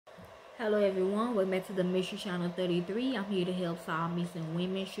Hello everyone, welcome back to the Mystery Channel 33. I'm here to help solve missing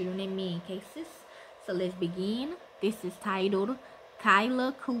women, children, and men cases. So let's begin. This is titled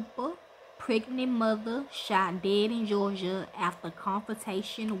Kyla Cooper, pregnant mother shot dead in Georgia after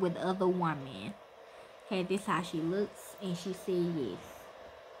confrontation with other women. Okay, this is how she looks, and she said yes.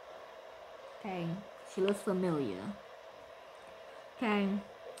 Okay, she looks familiar. Okay.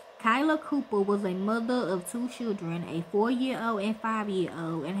 Kyla Cooper was a mother of two children, a 4-year-old and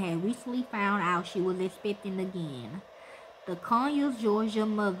 5-year-old, and had recently found out she was expecting again. The Conyers, Georgia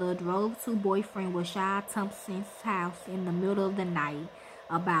mother drove to boyfriend Rashad Thompson's house in the middle of the night,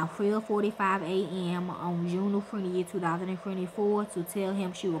 about 12:45 a.m. on June 20, 2024, to tell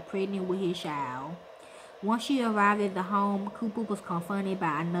him she was pregnant with his child. Once she arrived at the home, Cooper was confronted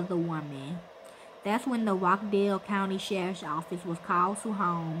by another woman. That's when the Rockdale County Sheriff's Office was called to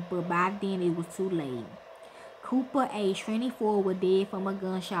home, but by then it was too late. Cooper, age 24, was dead from a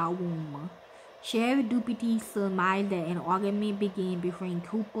gunshot wound. Sheriff deputies surmised that an argument began between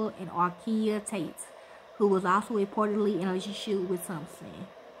Cooper and Arkea Tate, who was also reportedly in a relationship with Thompson.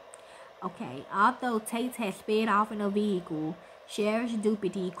 Okay, although Tate had sped off in a vehicle, Sheriff's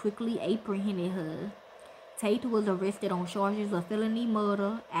deputy quickly apprehended her. Tate was arrested on charges of felony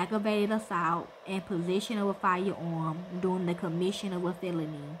murder, aggravated assault, and possession of a firearm during the commission of a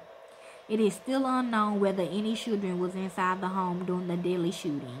felony. It is still unknown whether any children was inside the home during the deadly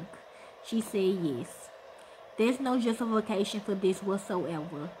shooting. She said yes. There's no justification for this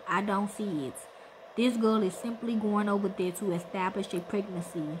whatsoever. I don't see it. This girl is simply going over there to establish a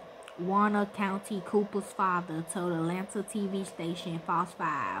pregnancy, Warner County Cooper's father told Atlanta TV station Fox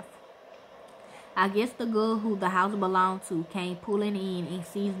 5. I guess the girl who the house belonged to came pulling in and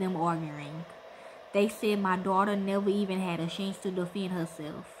sees them arguing. They said my daughter never even had a chance to defend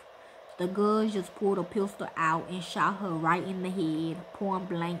herself. The girl just pulled a pistol out and shot her right in the head, point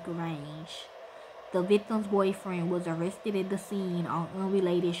blank range. The victim's boyfriend was arrested at the scene on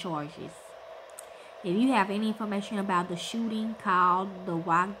unrelated charges. If you have any information about the shooting, call the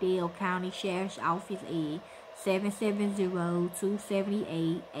Rockdale County Sheriff's Office at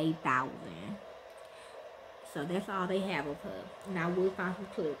 770-278-8000. So that's all they have of her. And I will find some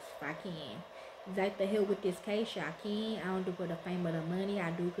clips if I can. If I like to help with this case, I can. I don't do it for the fame or the money.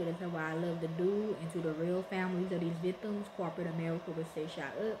 I do because it's what I love to do. And to the real families of these victims, corporate America will set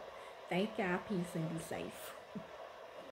y'all up. Thank y'all. Peace and be safe.